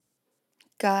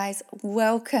Guys,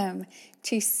 welcome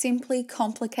to Simply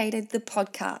Complicated, the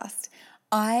podcast.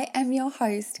 I am your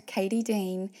host, Katie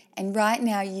Dean, and right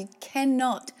now you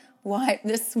cannot wipe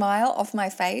the smile off my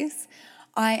face.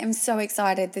 I am so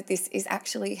excited that this is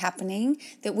actually happening,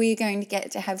 that we are going to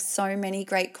get to have so many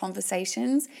great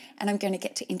conversations, and I'm going to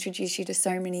get to introduce you to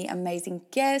so many amazing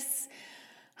guests.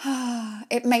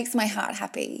 It makes my heart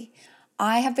happy.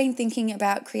 I have been thinking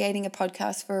about creating a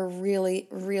podcast for a really,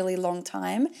 really long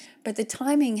time, but the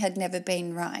timing had never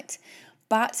been right.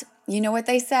 But you know what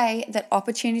they say, that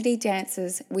opportunity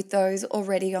dances with those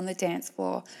already on the dance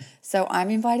floor. So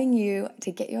I'm inviting you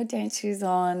to get your dance shoes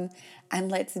on and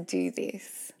let's do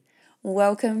this.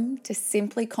 Welcome to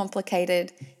Simply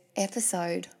Complicated,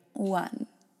 episode 1.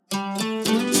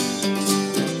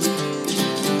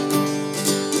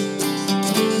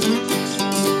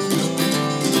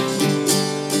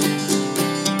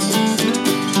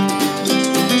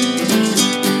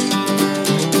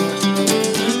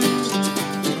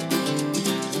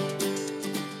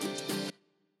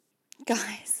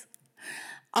 Guys,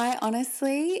 I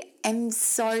honestly am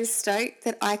so stoked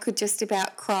that I could just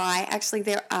about cry. Actually,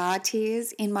 there are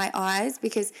tears in my eyes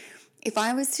because if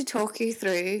I was to talk you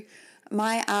through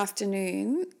my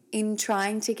afternoon in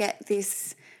trying to get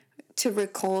this to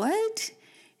record,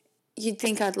 you'd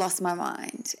think I'd lost my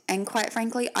mind. And quite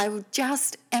frankly, I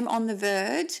just am on the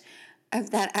verge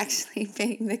of that actually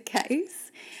being the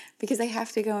case because I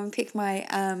have to go and pick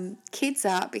my kids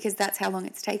up because that's how long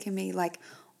it's taken me, like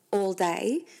all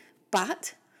day.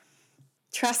 But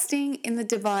trusting in the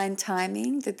divine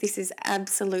timing that this is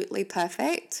absolutely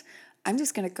perfect, I'm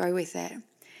just going to go with it.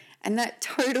 And that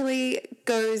totally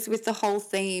goes with the whole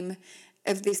theme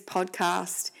of this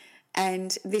podcast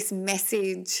and this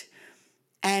message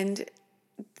and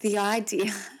the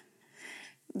idea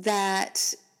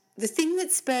that the thing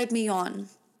that spurred me on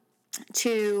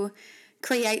to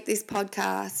create this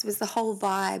podcast was the whole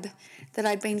vibe that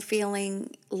I'd been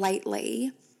feeling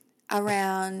lately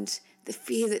around the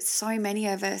fear that so many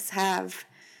of us have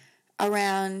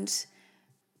around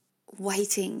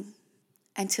waiting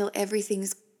until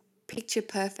everything's picture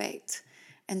perfect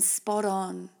and spot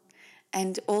on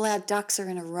and all our ducks are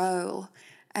in a row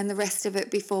and the rest of it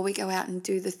before we go out and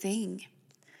do the thing.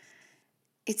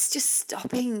 It's just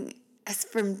stopping us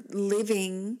from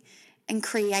living and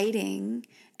creating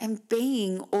and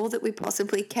being all that we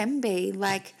possibly can be.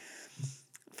 Like,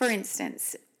 for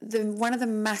instance, one of the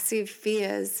massive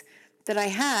fears that I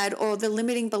had, or the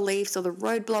limiting beliefs or the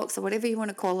roadblocks or whatever you want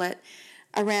to call it,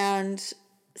 around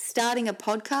starting a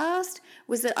podcast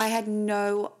was that I had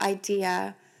no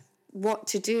idea what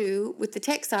to do with the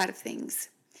tech side of things.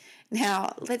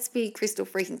 Now, let's be crystal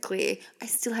freaking clear. I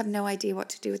still have no idea what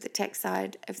to do with the tech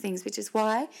side of things, which is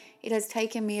why it has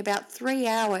taken me about 3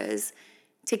 hours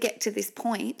to get to this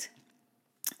point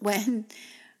and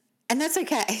that's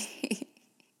okay.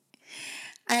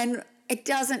 And it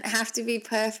doesn't have to be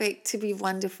perfect to be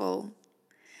wonderful.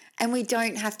 And we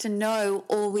don't have to know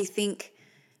all we think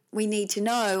we need to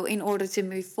know in order to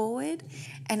move forward.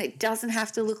 And it doesn't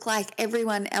have to look like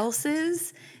everyone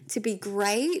else's to be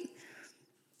great.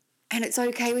 And it's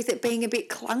okay with it being a bit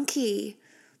clunky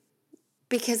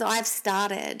because I've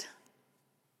started.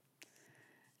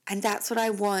 And that's what I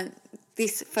want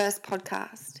this first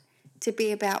podcast to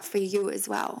be about for you as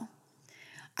well.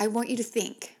 I want you to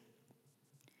think,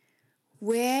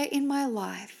 where in my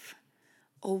life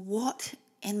or what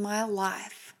in my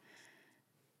life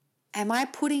am I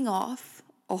putting off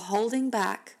or holding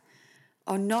back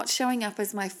or not showing up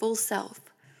as my full self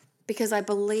because I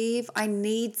believe I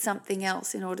need something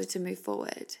else in order to move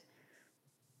forward?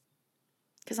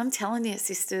 Because I'm telling you,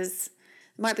 sisters,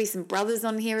 there might be some brothers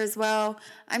on here as well.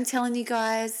 I'm telling you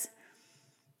guys,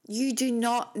 you do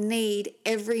not need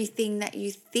everything that you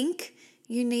think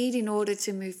you need in order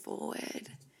to move forward.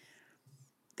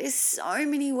 There's so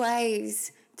many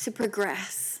ways to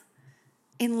progress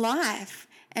in life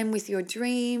and with your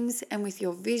dreams and with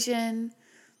your vision.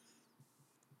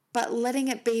 But letting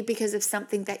it be because of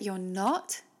something that you're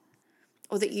not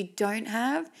or that you don't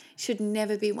have should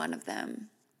never be one of them.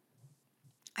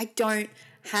 I don't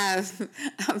have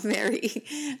a very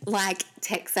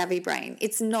tech savvy brain.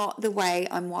 It's not the way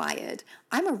I'm wired.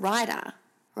 I'm a writer,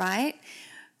 right?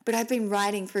 But I've been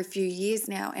writing for a few years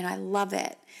now and I love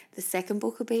it. The second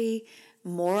book will be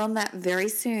more on that very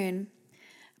soon.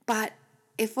 But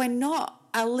if we're not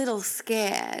a little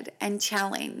scared and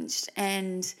challenged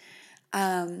and,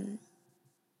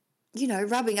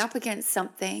 rubbing up against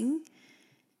something,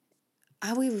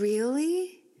 are we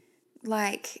really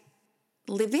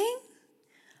living?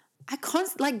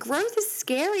 Growth is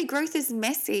scary. Growth is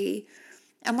messy.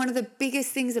 And one of the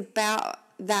biggest things about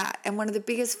that. And one of the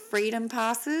biggest freedom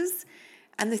passes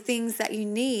and the things that you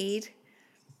need,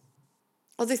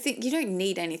 or you don't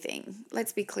need anything,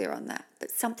 let's be clear on that,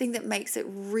 but something that makes it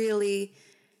really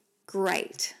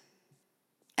great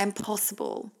and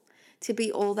possible to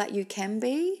be all that you can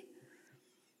be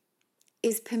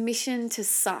is permission to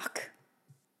suck.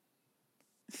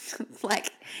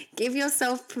 Like, give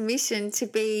yourself permission to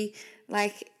be,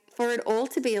 like, for it all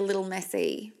to be a little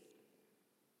messy.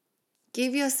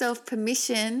 Give yourself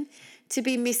permission to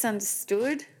be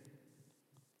misunderstood.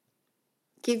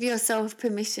 Give yourself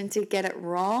permission to get it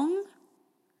wrong.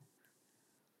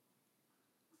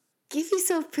 Give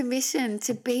yourself permission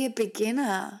to be a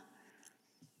beginner.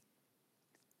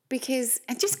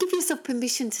 And just give yourself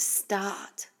permission to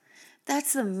start.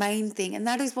 That's the main thing. And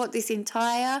that is what this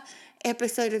entire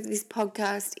episode of this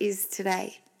podcast is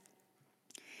today.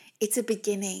 It's a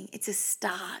beginning. It's a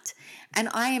start. And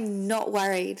I am not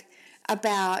worried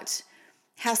about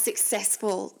how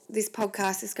successful this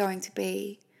podcast is going to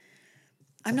be.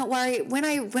 I'm not worried when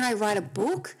I write a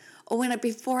book or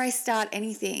before I start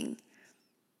anything,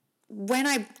 when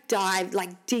I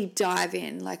deep dive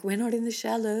in, like we're not in the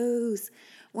shallows,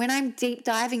 when I'm deep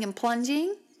diving and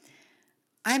plunging,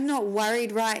 I'm not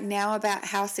worried right now about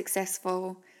how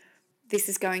successful this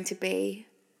is going to be.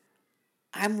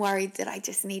 I'm worried that I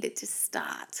just needed to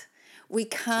start. We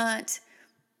can't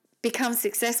become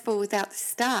successful without the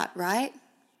start, right?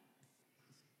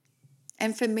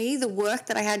 And for me, the work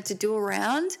that I had to do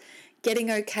around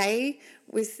getting okay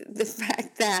with the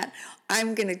fact that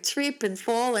I'm going to trip and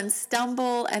fall and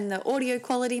stumble and the audio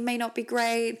quality may not be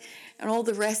great and all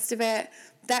the rest of it,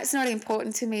 that's not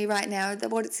important to me right now.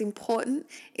 What's important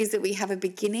is that we have a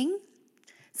beginning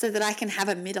so that I can have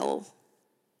a middle,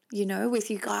 with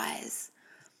you guys.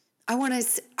 I want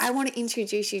to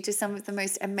introduce you to some of the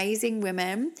most amazing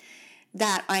women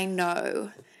that I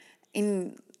know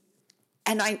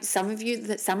some of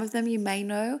them you may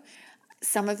know,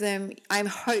 some of them I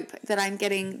hope that I'm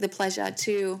getting the pleasure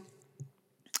to,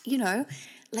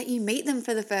 let you meet them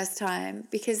for the first time,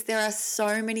 because there are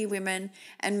so many women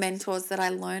and mentors that I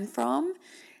learn from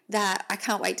that I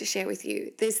can't wait to share with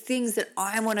you. There's things that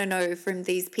I want to know from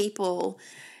these people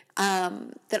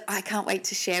that I can't wait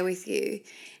to share with you.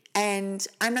 And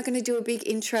I'm not going to do a big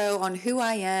intro on who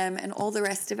I am and all the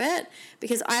rest of it,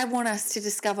 because I want us to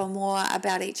discover more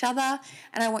about each other,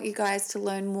 and I want you guys to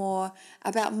learn more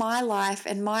about my life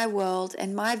and my world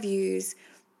and my views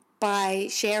by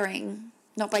sharing,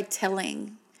 not by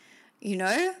telling.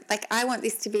 Like, I want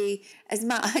this to be as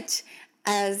much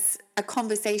as a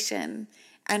conversation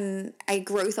and a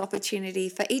growth opportunity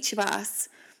for each of us,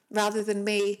 rather than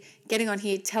me getting on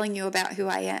here telling you about who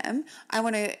I am. I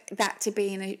want that to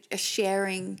be in a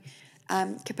sharing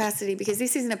capacity, because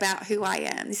this isn't about who I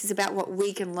am. This is about what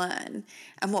we can learn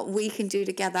and what we can do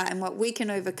together and what we can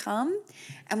overcome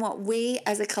and what we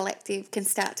as a collective can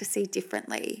start to see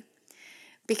differently.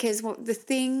 Because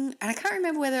and I can't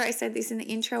remember whether I said this in the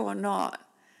intro or not.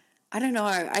 I don't know.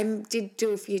 I did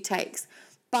do a few takes,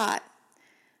 but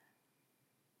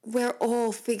we're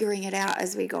all figuring it out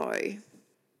as we go.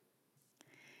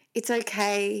 It's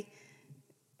okay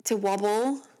to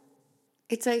wobble.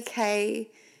 It's okay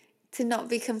to not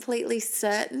be completely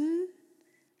certain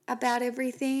about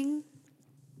everything.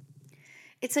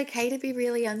 It's okay to be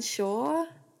really unsure.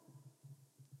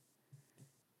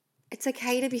 It's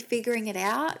okay to be figuring it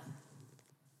out.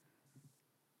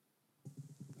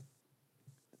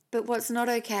 But what's not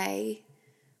okay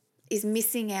is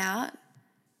missing out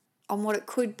on what it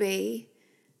could be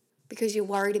because you're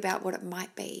worried about what it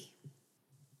might be.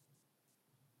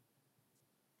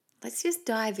 Let's just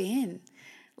dive in.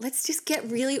 Let's just get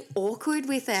really awkward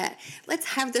with it. Let's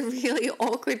have the really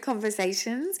awkward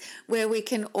conversations where we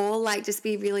can all just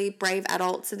be really brave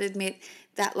adults and admit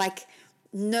that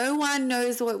no one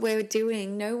knows what we're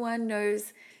doing. No one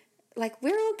knows,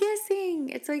 we're all guessing.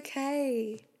 It's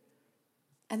okay.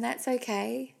 And that's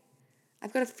okay.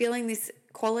 I've got a feeling this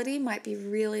quality might be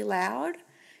really loud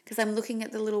because I'm looking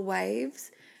at the little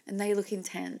waves and they look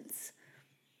intense.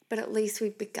 But at least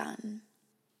we've begun.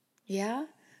 Yeah,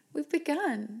 we've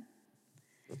begun.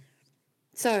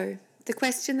 So, the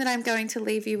question that I'm going to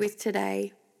leave you with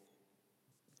today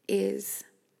is,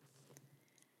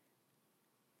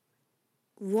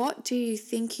 what do you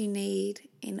think you need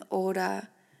in order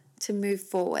to move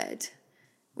forward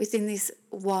within this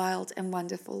wild and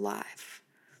wonderful life?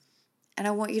 And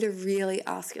I want you to really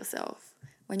ask yourself,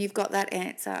 when you've got that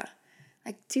answer,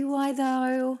 do I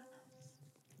though?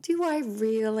 Do I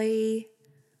really?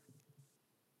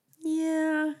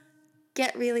 Yeah,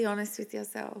 get really honest with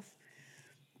yourself,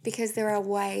 because there are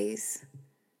ways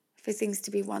for things to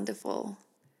be wonderful,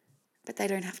 but they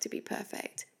don't have to be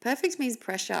perfect. Perfect means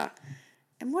pressure.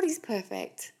 And what is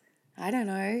perfect? I don't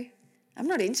know. I'm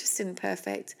not interested in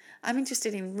perfect. I'm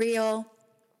interested in real.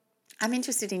 I'm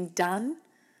interested in done.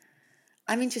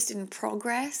 I'm interested in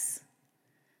progress.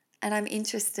 And I'm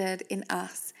interested in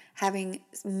us having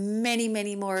many,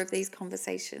 many more of these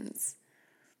conversations.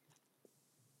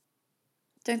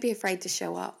 Don't be afraid to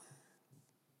show up.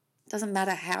 Doesn't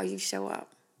matter how you show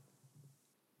up.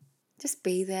 Just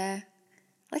be there.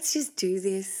 Let's just do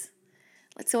this.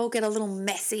 Let's all get a little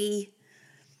messy.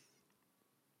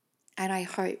 And I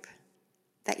hope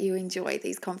that you enjoy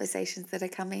these conversations that are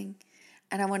coming.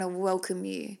 And I want to welcome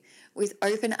you with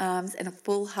open arms and a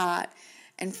full heart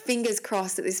and fingers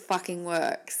crossed that this fucking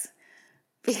works.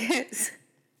 Because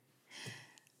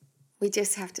we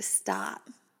just have to start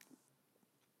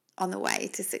on the way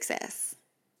to success.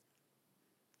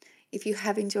 If you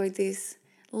have enjoyed this,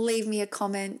 leave me a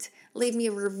comment, leave me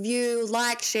a review,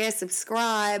 like, share,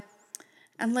 subscribe.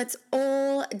 And let's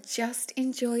all just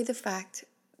enjoy the fact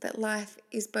that life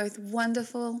is both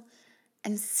wonderful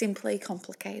and simply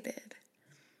complicated.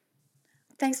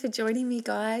 Thanks for joining me,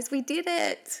 guys. We did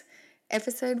it.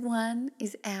 Episode 1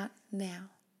 is out now.